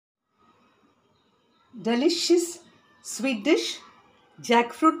delicious sweet dish,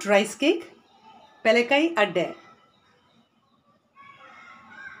 jackfruit rice cake, Pelakai Adde.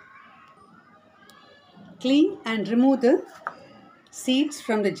 Clean and remove the seeds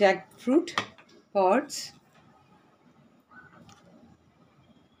from the jackfruit pods.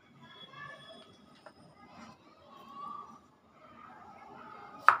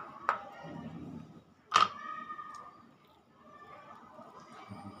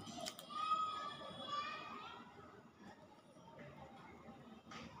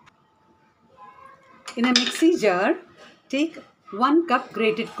 In a mixie jar, take 1 cup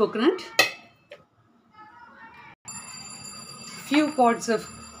grated coconut, few pods of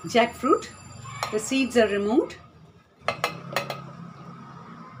jackfruit, the seeds are removed,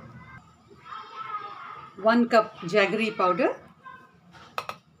 1 cup jaggery powder,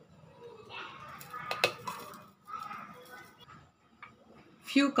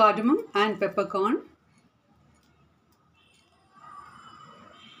 few cardamom and peppercorn,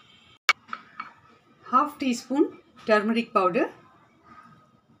 half teaspoon turmeric powder.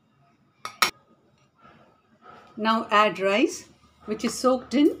 Now add rice which is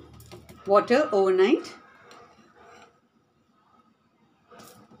soaked in water overnight.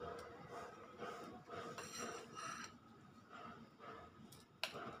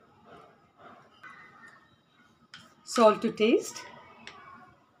 Salt to taste.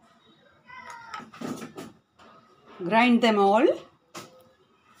 Grind them all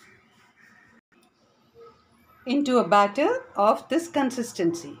into a batter of this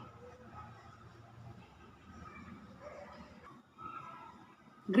consistency.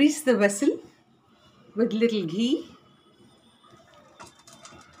 Grease the vessel with little ghee.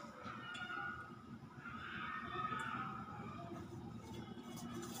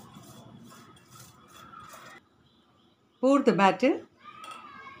 Pour the batter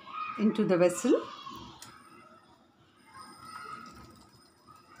into the vessel.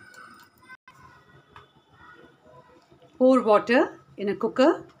 Pour water in a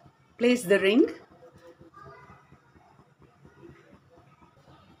cooker. Place the ring.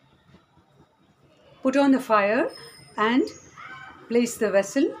 Put on the fire and place the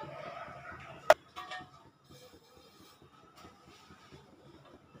vessel.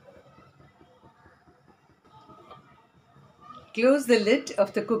 Close the lid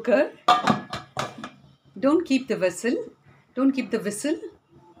of the cooker. Don't keep the vessel. Don't keep the whistle.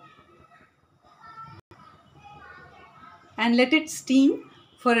 And let it steam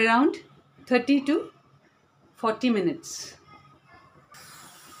for around 30 to 40 minutes.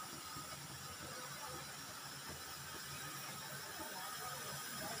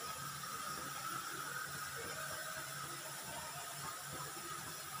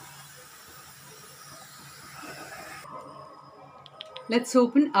 Let's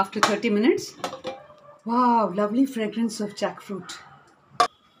open after 30 minutes. Wow, lovely fragrance of jackfruit.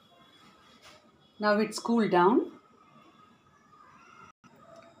 Now it's cooled down.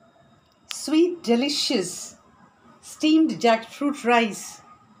 Sweet, delicious, steamed jackfruit rice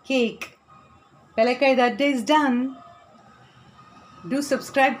cake, Pelakai Adde is done. Do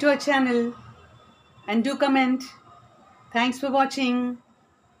subscribe to our channel and do comment. Thanks for watching.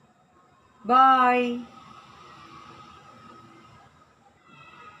 Bye.